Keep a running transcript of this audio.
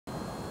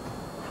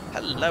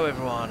Hello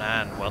everyone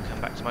and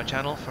welcome back to my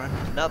channel for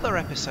another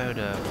episode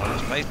of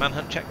Laurence Plays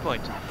Manhunt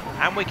Checkpoint.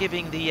 And we're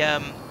giving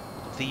the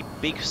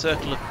big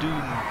circle of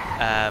doom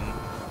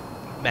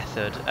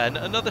method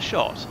another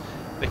shot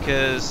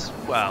because,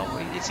 well,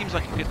 it seems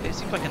like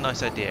a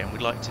nice idea and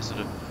we'd like to sort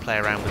of play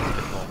around with it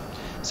a bit more.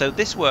 So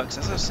this works,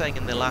 as I was saying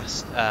in the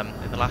last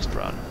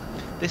run,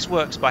 this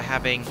works by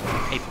having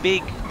a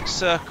big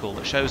circle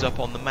that shows up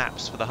on the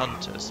maps for the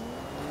hunters.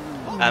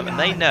 And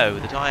they know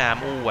that I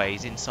am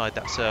always inside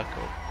that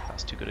circle.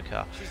 That's too good a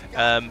car.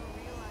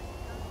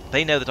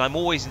 They know that I'm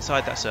always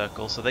inside that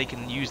circle, so they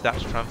can use that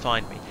to try and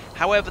find me.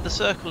 However, the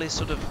circle is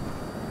sort of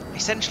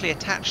essentially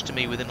attached to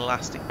me with an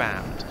elastic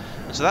band.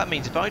 And so that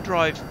means if I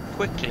drive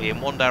quickly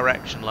in one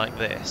direction like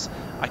this,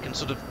 I can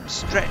sort of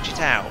stretch it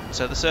out.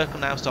 So the circle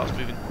now starts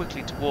moving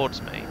quickly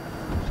towards me.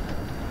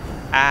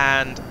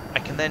 And I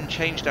can then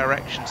change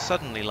direction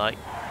suddenly,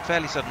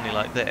 fairly suddenly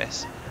like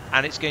this.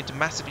 And it's going to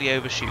massively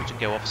overshoot and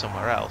go off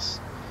somewhere else.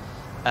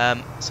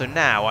 So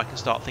now I can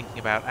start thinking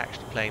about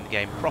actually playing the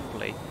game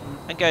properly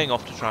and going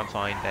off to try and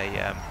find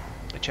a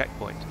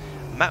checkpoint.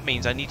 And that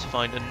means I need to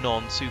find a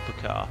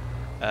non-supercar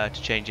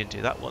to change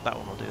into. That one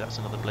will do. That's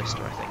another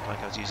blister, I think, like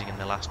I was using in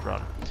the last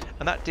run.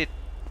 And that did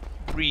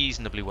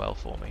reasonably well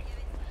for me.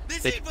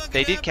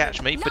 They did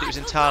catch me, but it was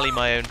entirely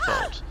my own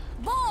fault.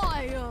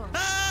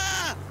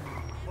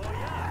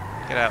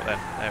 Get out then.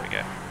 There we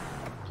go.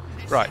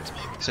 Right,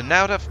 so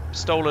now that I've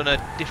stolen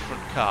a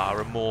different car,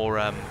 a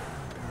more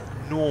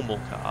normal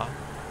car,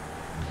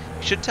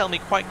 it should tell me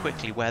quite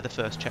quickly where the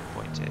first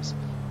checkpoint is.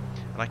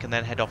 And I can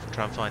then head off and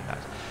try and find that.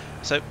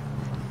 So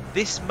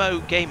this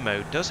game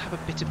mode does have a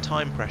bit of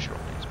time pressure on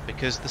it,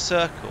 because the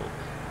circle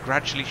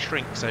gradually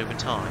shrinks over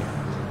time.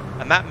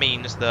 And that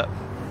means that...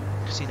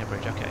 Casino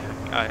Bridge, okay,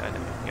 I know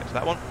I can get to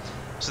that one.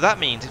 So that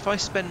means if I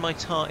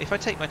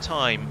take my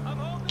time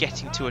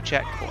getting to a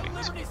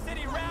checkpoint,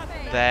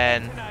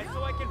 then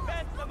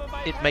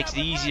it makes it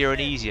easier and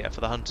easier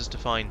for the hunters to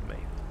find me,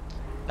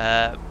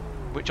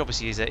 which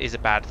obviously is a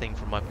bad thing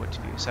from my point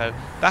of view. So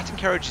that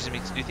encourages me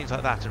to do things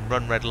like that and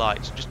run red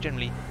lights and just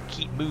generally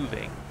keep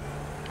moving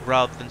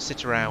rather than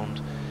sit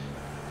around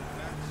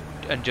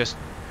and just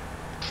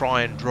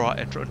try and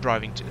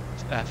driving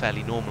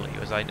fairly normally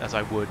as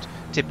I would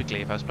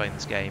typically if I was playing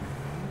this game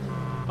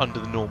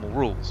under the normal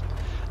rules.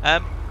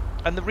 And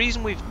the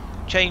reason we've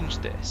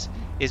changed this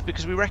is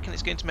because we reckon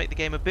it's going to make the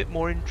game a bit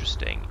more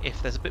interesting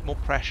if there's a bit more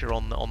pressure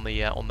on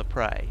the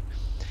prey,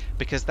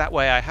 because that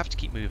way I have to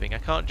keep moving. I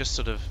can't just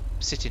sort of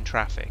sit in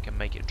traffic and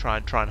try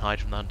and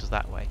hide from the hunters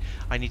that way.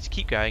 I need to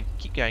keep going,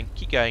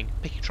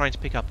 trying to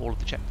pick up all of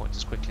the checkpoints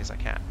as quickly as I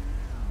can.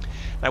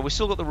 Now we've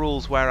still got the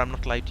rules where I'm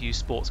not allowed to use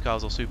sports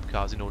cars or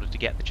supercars in order to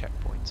get the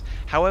checkpoints.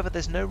 However,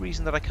 there's no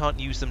reason that I can't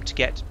use them to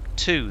get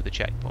to the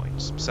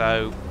checkpoints.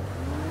 So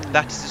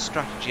that is a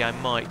strategy I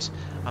might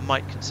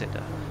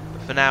consider.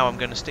 For now, I'm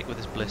going to stick with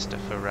this blister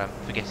for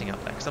getting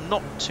up there, because I'm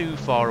not too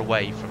far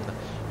away from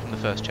the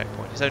first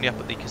checkpoint. It's only up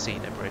at the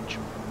Casino Bridge.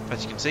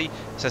 As you can see, it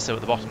says so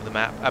at the bottom of the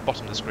map,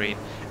 bottom of the screen,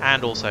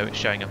 and also it's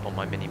showing up on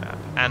my mini-map,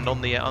 and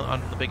on the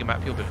bigger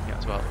map you'll be looking at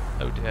as well.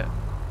 Oh dear,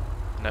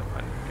 no,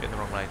 I'm in the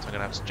wrong lane, so I'm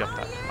going to have to jump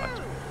that.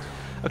 Right.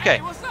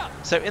 Okay,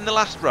 so in the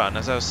last run,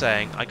 as I was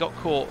saying, I got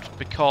caught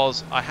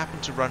because I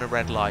happened to run a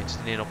red light at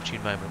an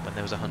inopportune moment when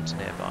there was a hunter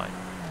nearby.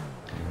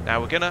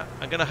 Now I'm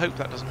gonna hope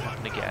that doesn't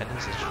happen again.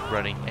 This is just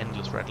running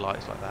endless red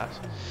lights like that,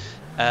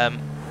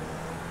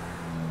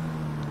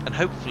 and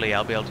hopefully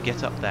I'll be able to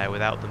get up there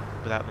without them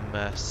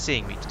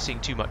seeing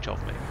too much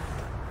of me.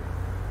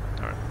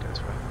 All right, go this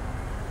way.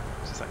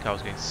 Since that car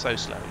was going so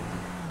slowly,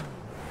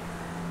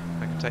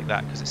 I can take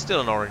that because it's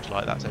still an orange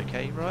light. That's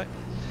okay, right?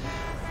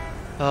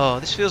 Oh,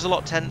 this feels a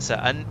lot tenser,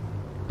 and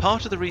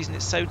part of the reason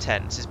it's so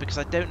tense is because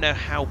I don't know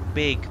how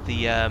big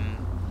the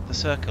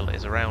circle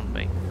is around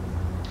me.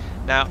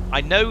 Now, I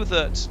know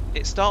that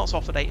it starts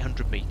off at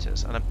 800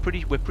 meters, and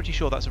we're pretty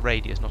sure that's a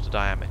radius, not a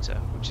diameter,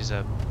 which is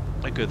a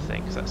good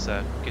thing, because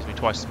that gives me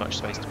twice as much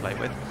space to play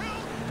with.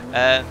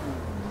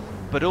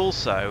 But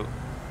also,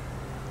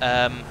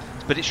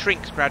 but it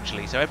shrinks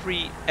gradually. So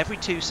every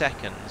 2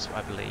 seconds,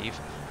 I believe,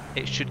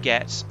 it should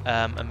get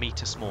a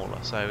meter smaller.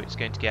 So it's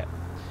going to get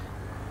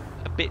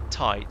a bit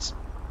tight,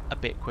 a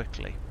bit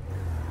quickly.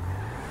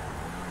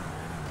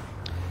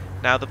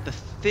 Now, the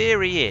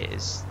theory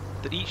is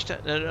that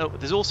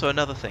there's also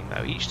another thing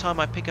though. Each time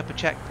I pick up a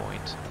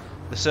checkpoint,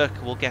 the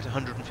circle will get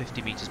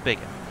 150 meters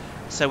bigger.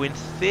 So in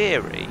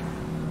theory,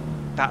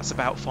 that's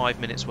about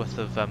 5 minutes worth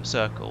of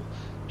circle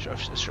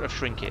of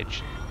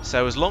shrinkage.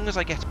 So as long as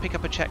I get to pick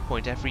up a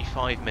checkpoint every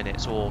 5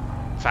 minutes or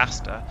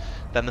faster,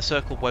 then the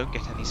circle won't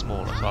get any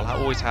smaller. So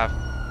I'll always have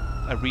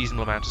a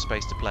reasonable amount of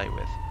space to play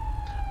with.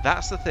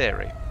 That's the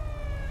theory.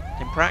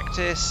 In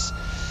practice,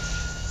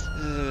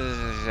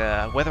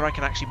 whether I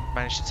can actually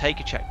manage to take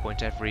a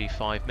checkpoint every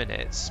 5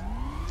 minutes,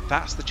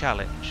 that's the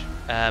challenge,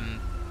 and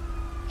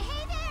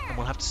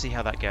we'll have to see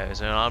how that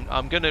goes. And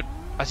I'm gonna,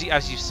 as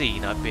you've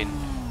seen, I've been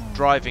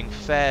driving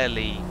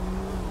fairly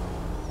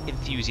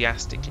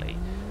enthusiastically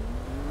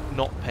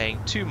not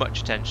paying too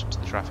much attention to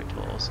the traffic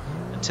laws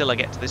until I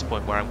get to this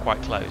point where I'm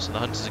quite close, and the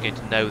hunters are going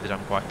to know that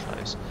I'm quite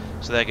close,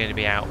 so they're going to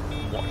be out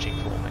watching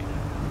for me.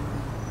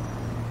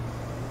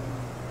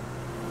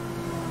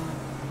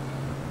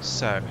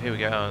 So, here we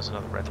go. Oh, there's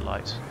another red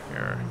light.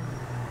 Here.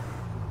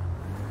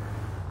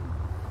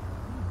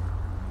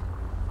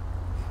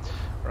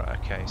 Right,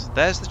 okay, so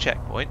there's the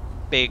checkpoint.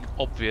 Big,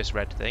 obvious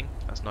red thing.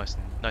 That's nice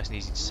and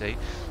easy to see.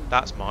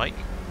 That's Mike.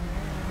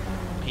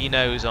 He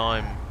knows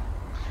I'm...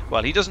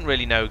 Well, he doesn't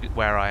really know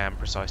where I am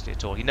precisely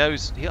at all. He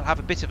knows... He'll have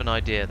a bit of an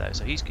idea, though,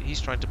 so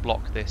he's trying to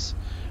block this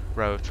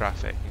row of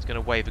traffic. He's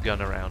going to wave a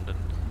gun around and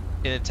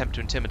in an attempt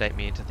to intimidate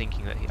me into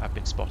thinking that I've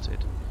been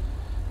spotted.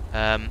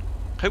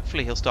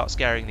 Hopefully he'll start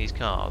scaring these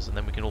cars, and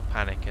then we can all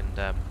panic and...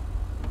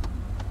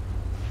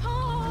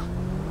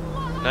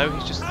 No,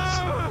 he's just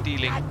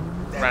stealing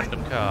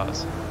random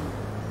cars.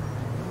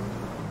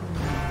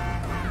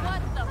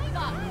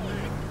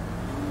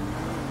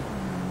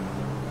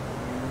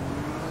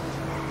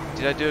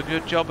 Did I do a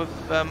good job of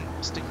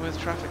sticking with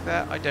traffic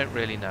there? I don't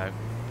really know.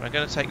 But I'm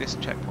going to take this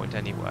checkpoint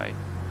anyway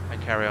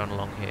and carry on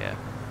along here.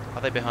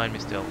 Are they behind me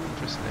still?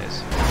 Tristan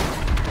is.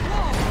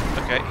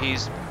 Okay,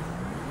 he's...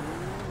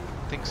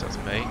 thinks that's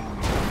me.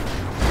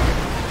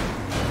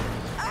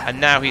 And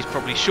now he's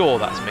probably sure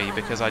that's me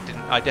because I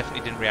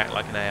definitely didn't react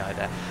like an AI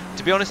there.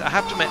 To be honest, I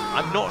have to admit,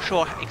 I'm not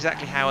sure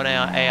exactly how an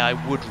AI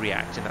would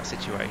react in that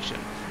situation.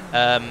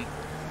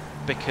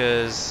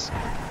 Because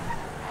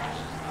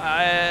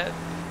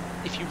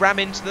if you ram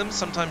into them,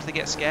 sometimes they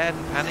get scared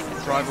and panic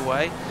and drive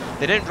away.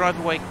 They don't drive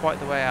away quite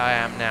the way I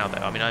am now,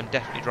 though. I mean, I'm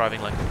definitely driving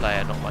like a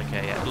player, not like an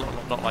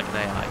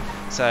AI.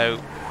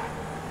 So,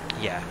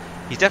 yeah,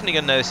 he's definitely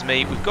going to notice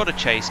me. We've got a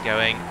chase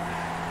going,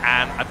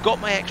 and I've got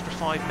my extra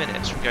 5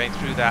 minutes from going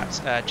through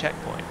that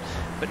checkpoint.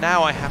 But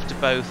now I have to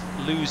both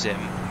lose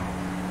him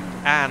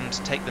and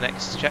take the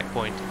next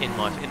checkpoint in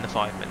the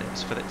 5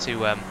 minutes for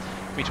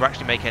me to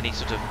actually make any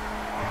sort of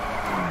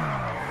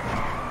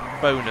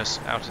bonus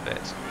out of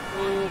it.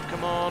 Oh,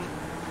 come on.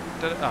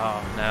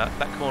 Oh, no,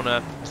 that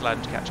corner has allowed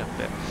him to catch up a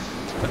bit.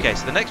 Okay,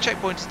 so the next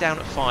checkpoint is down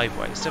at 5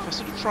 ways. So if I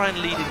sort of try and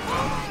lead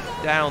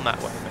him down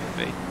that way,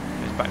 maybe.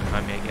 He's back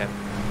behind me again.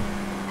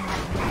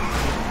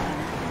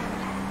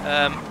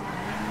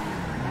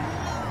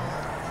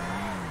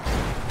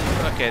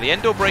 Okay, the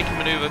end door braking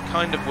manoeuvre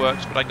kind of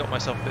works, but I got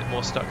myself a bit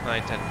more stuck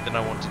than I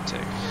wanted to.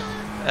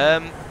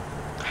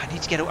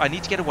 I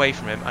need to get away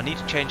from him. I need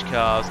to change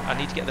cars. I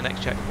need to get the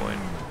next checkpoint.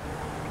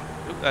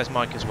 Ooh, there's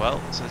Mike as well.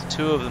 So there's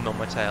 2 of them on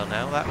my tail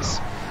now. That's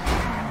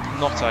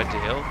not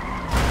ideal.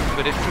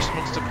 But if Tristan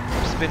wants to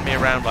spin me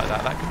around like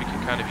that, that could be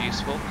kind of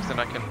useful, because then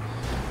I can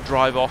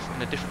drive off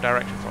in a different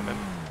direction from him.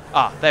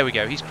 Ah, there we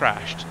go. He's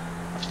crashed.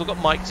 I've still got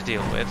Mike to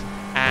deal with,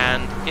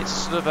 and it's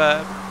sort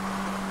of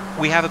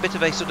we have a bit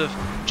of a sort of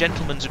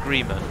gentleman's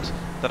agreement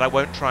that I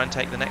won't try and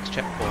take the next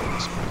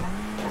checkpoint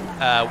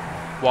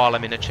while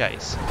I'm in a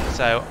chase.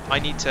 So I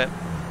need to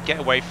get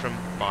away from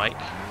Mike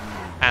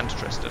and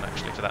Tristan,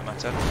 actually, for that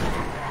matter.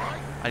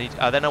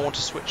 Then I want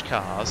to switch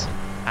cars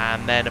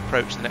and then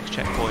approach the next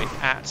checkpoint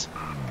at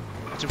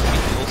a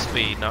reasonable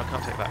speed. No, I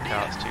can't take that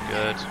car; it's too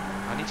good.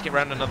 I need to get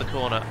around another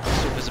corner. I'm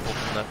still visible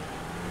from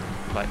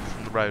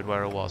the road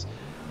where I was.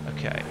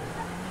 Okay.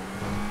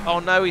 Oh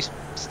no, he's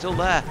still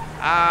there.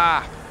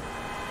 Ah.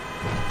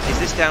 Is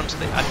this down to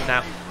the...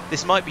 now,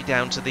 this might be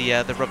down to the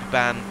rubber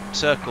band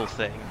circle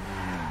thing,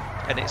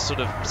 and it's sort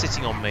of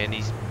sitting on me, and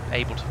he's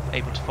able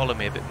to follow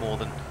me a bit more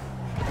than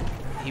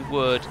he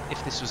would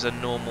if this was a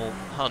normal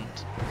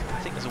hunt. I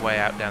think there's a way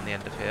out down the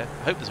end of here.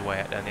 I hope there's a way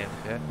out down the end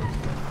of here.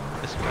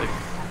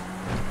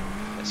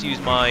 Let's use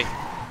my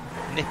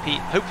nippy,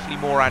 hopefully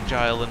more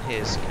agile than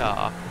his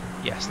car.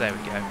 Yes, there we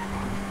go.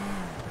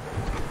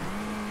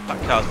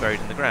 That car's buried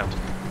in the ground.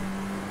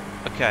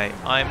 Okay,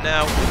 I'm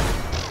now...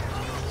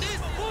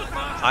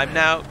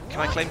 Can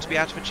I claim to be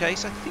out of a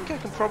chase? I think I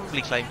can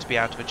probably claim to be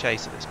out of a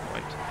chase at this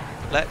point.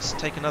 Let's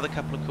take another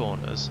couple of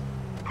corners.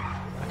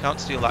 I can't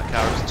steal that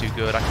car, it's too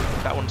good.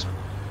 That one's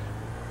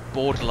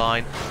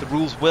borderline. The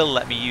rules will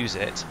let me use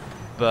it,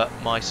 but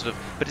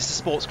it's a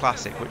sports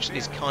classic, which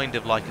is kind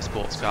of like a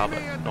sports car, but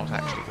not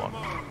actually one.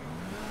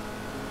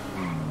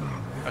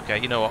 Okay,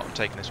 you know what? I'm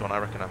taking this one. I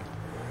reckon I'm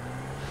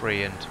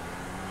free and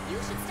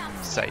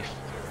safe.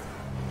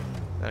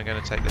 Then I'm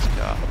going to take this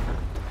car.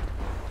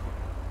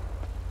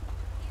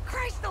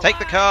 Take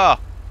the car!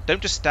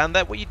 Don't just stand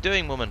there. What are you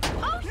doing, woman?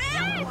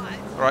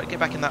 Alright, get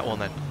back in that one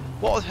then.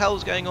 What the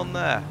hell's going on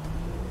there?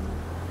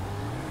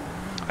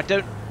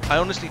 I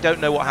honestly don't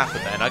know what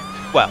happened then.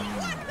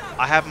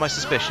 I have my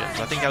suspicions.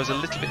 I think I was a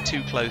little bit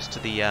too close to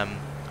the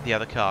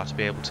other car to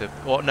be able to...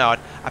 Or no,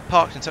 I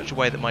parked in such a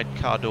way that my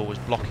car door was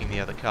blocking the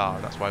other car,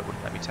 and that's why it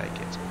wouldn't let me take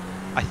it.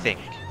 I think.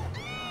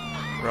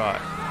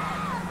 Right.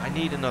 I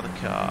need another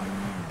car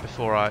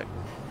before I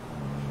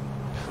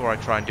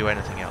try and do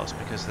anything else,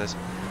 because this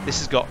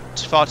has got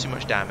far too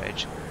much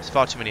damage. There's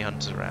far too many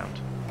hunters around.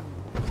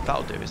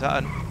 That'll do. Is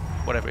that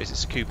whatever it is?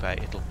 It's a coupe.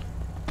 It'll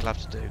have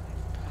to do.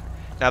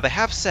 Now they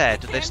have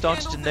said that they've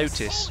started to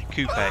notice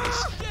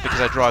coupes because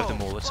I drive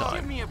them all the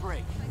time.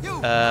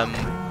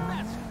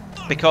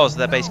 because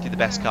they're basically the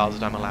best cars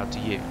that I'm allowed to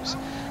use.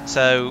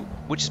 So,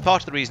 which is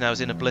part of the reason I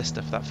was in a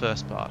blister for that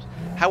first part.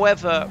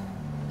 However,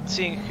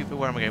 seeing a coupe,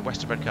 where am I going?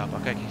 Westerbred car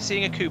park. Okay,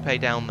 seeing a coupe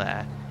down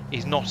there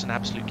is not an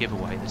absolute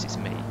giveaway that it's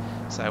me.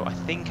 So I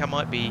think I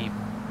might be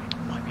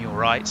all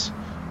right.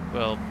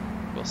 Well,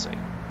 we'll see.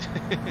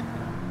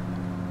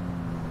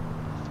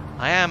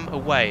 I am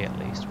away at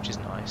least, which is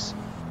nice.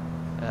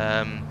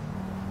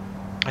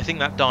 I think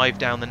that dive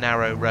down the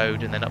narrow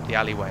road and then up the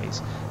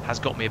alleyways has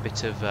got me a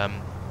bit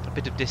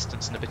of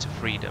distance and a bit of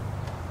freedom.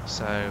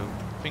 So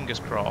fingers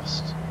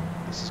crossed,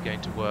 this is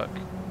going to work.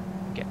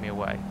 Get me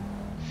away.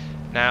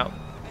 Now,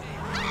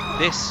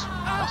 this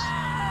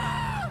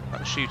that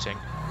was shooting.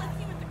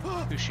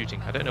 Who's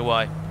shooting? I don't know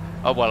why.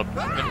 Oh well,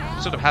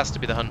 it sort of has to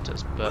be the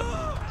hunters, but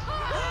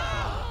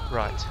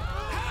right.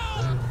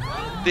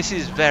 This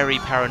is very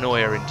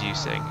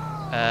paranoia-inducing.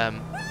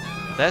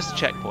 There's the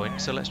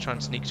checkpoint, so let's try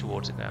and sneak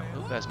towards it now.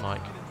 Oh, there's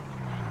Mike.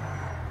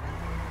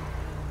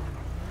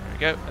 There we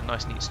go, a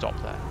nice neat stop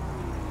there.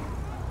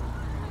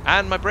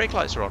 And my brake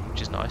lights are on,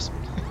 which is nice.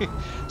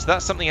 So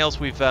that's something else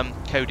we've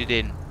coded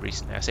in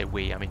recently. I say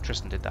we, I mean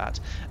Tristan did that.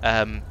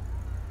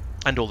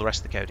 And all the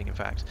rest of the coding, in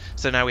fact.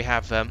 So now we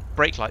have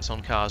brake lights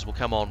on cars will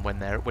come on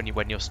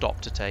when you're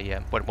stopped at a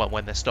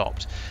when they're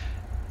stopped,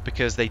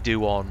 because they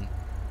do on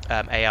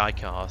AI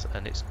cars,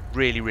 and it's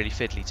really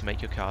fiddly to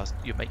make your car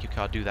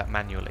do that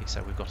manually.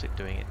 So we've got it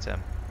doing it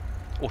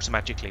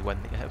automatically when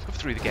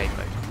through the game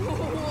mode.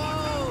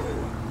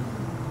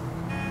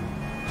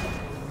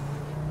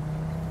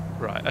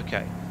 Right.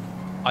 Okay.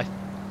 I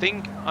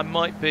think I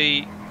might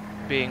be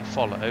being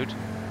followed,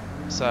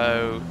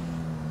 so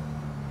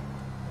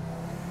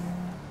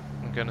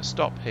I'm going to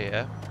stop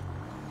here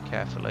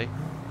carefully.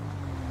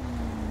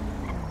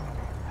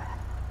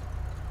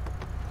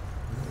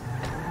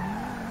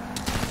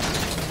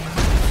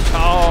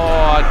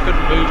 Oh, I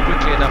couldn't move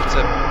quickly enough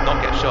to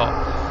not get shot.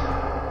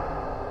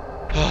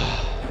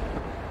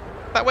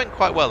 That went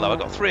quite well though. I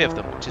got 3 of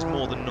them, which is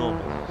more than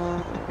normal.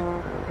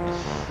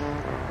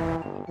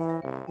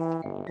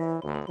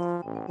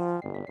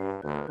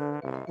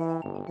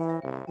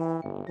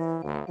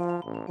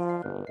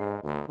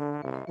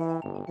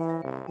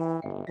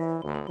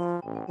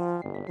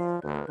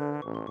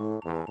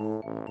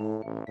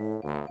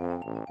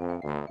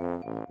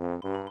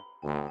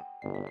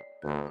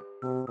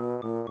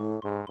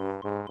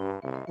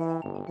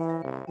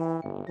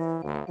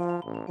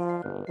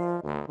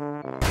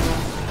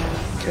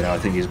 Okay, now I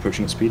think he's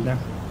approaching at speed now.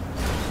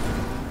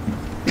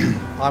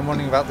 I'm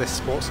wondering about this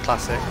sports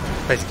classic,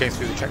 basically going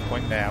through the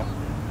checkpoint now.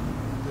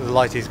 The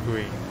light is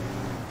green.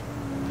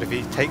 But if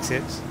he takes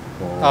it...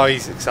 4, oh,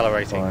 he's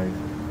accelerating. 5.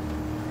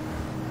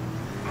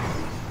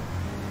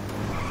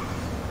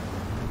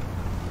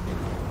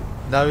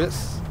 No,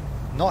 it's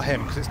not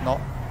him, because it's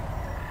not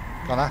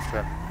gone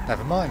after him.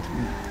 Never mind.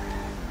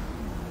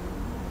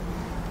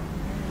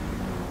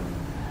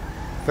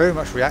 Very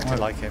much reacted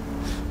like him.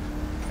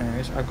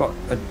 Anyways, I've got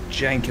a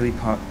jankily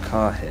parked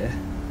car here.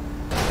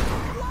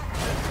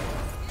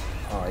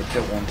 I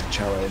don't want to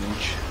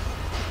challenge.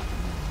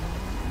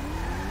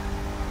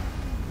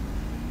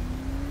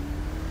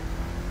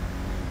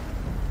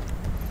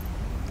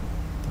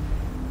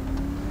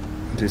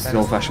 It's the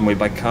old-fashioned way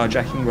by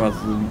carjacking rather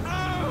than...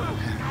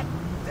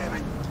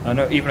 I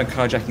know even a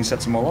carjacking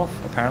sets them all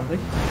off, apparently.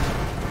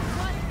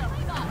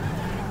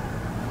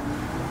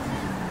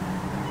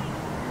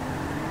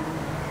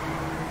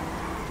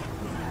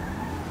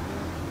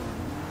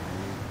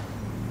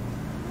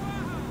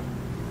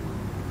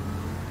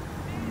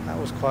 That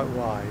was quite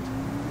wide.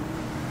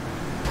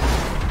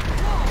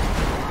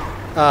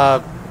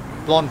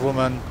 Blonde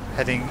woman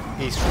heading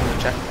east from the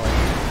checkpoint,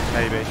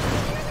 maybe.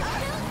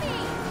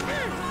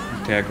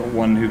 Okay, I got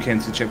one who came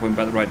to the checkpoint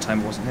by the right time,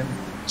 it wasn't him.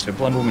 So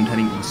blonde woman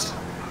heading east.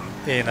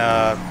 In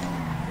a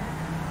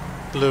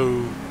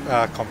blue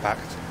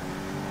compact.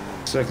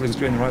 Circling's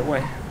going the right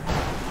way.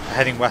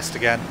 Heading west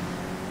again.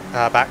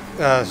 Back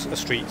a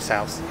street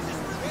south.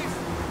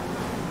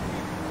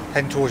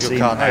 Heading towards your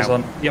car now. Eyes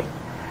on. Yep.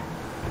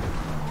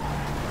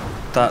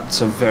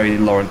 That's a very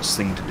Laurence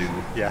thing to do.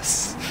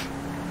 Yes.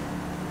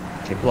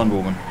 Okay, blonde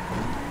woman.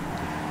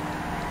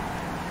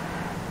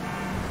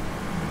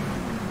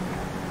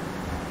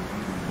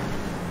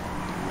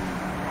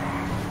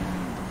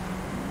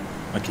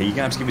 Okay, you're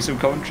gonna have to give me some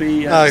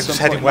commentary. No, he's just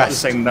heading west. The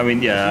same, I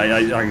mean, yeah,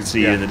 I can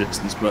see you in the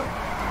distance, but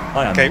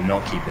I am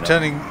not keeping up.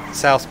 Turning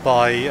south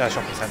by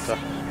shopping centre.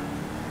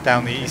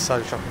 Down the east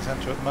side of shopping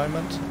centre at the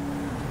moment.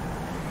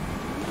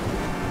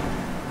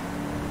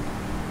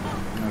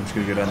 I'm just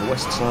going to go down the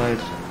west side.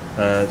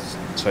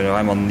 Sorry, no,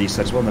 I'm on the east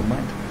side as well, never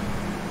mind.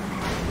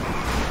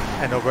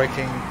 End or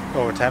braking,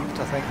 or attempt,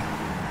 I think.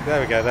 There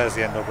we go, there's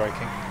the end or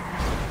braking.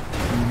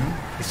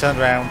 He's turned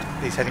around,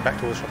 he's heading back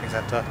towards the shopping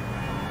centre.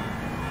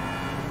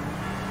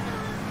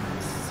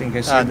 I think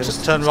I see him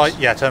just turn right,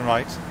 yeah, turn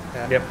right.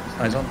 Yeah. Yep,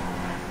 eyes on.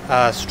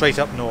 Straight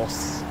up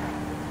north.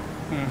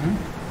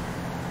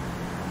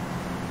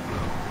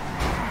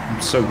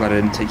 I'm so glad I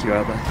didn't take you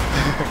out there.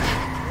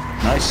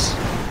 Nice,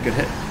 good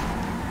hit.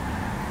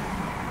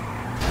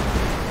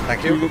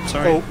 Thank you. Oops,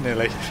 sorry. Oh,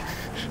 nearly.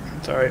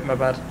 Sorry, my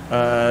bad.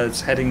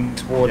 It's heading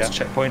towards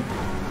checkpoint.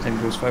 Heading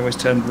towards Fireways,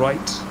 turn right.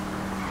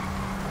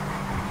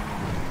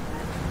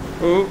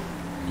 Oh,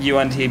 you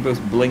and he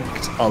both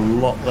blinked a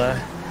lot there.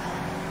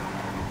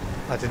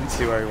 I didn't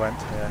see where he went.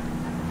 Yeah.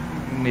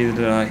 Neither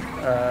did I.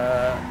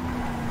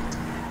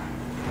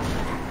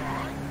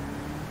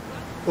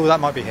 Oh, that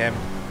might be him.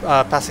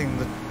 Passing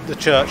the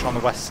church on the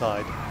west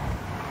side.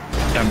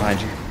 Down behind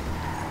you.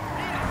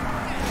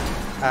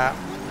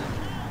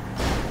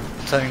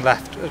 Turning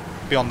left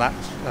beyond that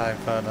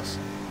Infernus.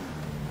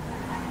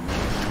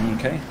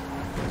 Okay.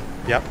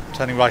 Yep,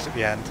 turning right at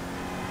the end.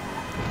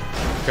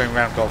 Going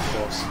round golf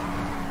course.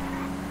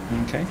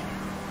 Okay.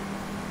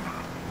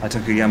 I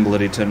took a gamble that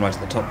he'd turn right at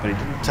the top, but he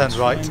didn't. Turns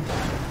right.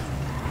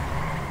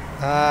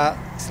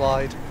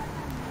 Slide.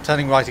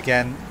 Turning right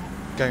again.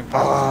 Going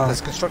past.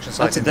 There's a construction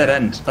site. That's a dead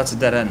end. That's a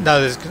dead end. No,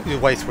 there's your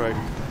way through.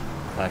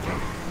 Okay.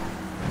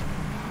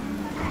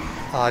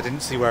 I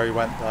didn't see where he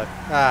went though.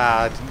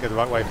 I didn't go the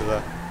right way for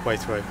the way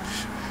through.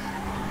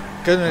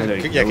 Go,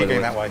 keep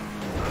going that way.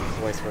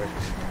 The way through.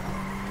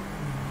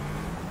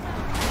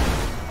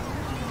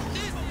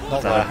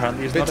 Not there.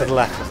 Apparently is a bit not to it. the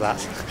left of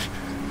that.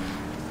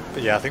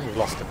 But yeah, I think we've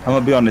lost him. I'm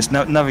gonna be honest.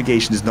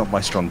 Navigation is not my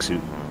strong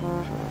suit.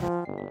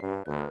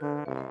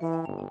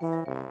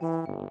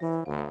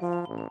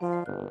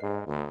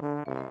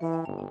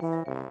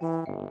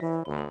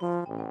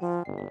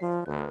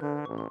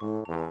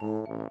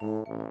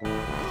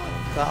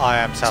 I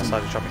am south side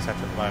of the shopping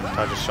centre at the moment.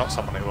 I just shot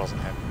someone who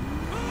wasn't him.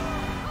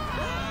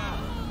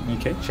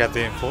 Okay. She had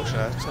the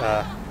unfortunate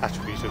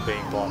attribute of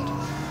being blonde.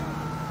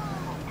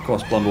 Of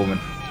course, blonde woman.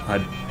 I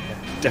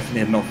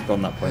definitely had not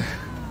forgotten that point.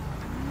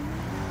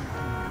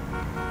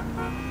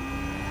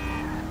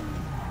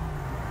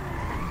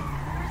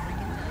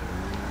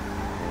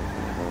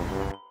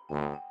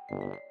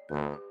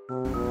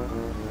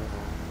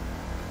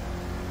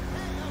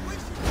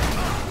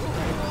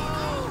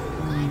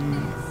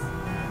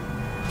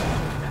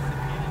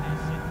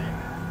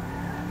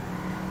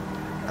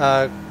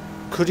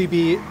 Could he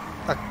be...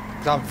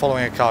 I'm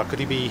following a car. Could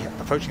he be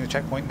approaching the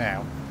checkpoint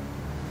now?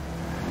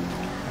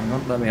 Hang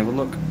on, let me have a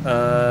look.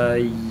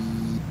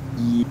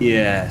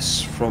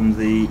 Yes, from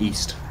the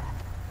east.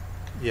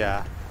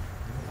 Yeah.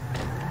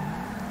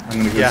 I'm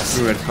going to go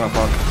through red car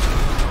park.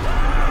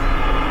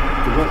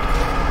 Good luck.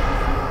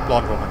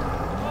 Blonde woman.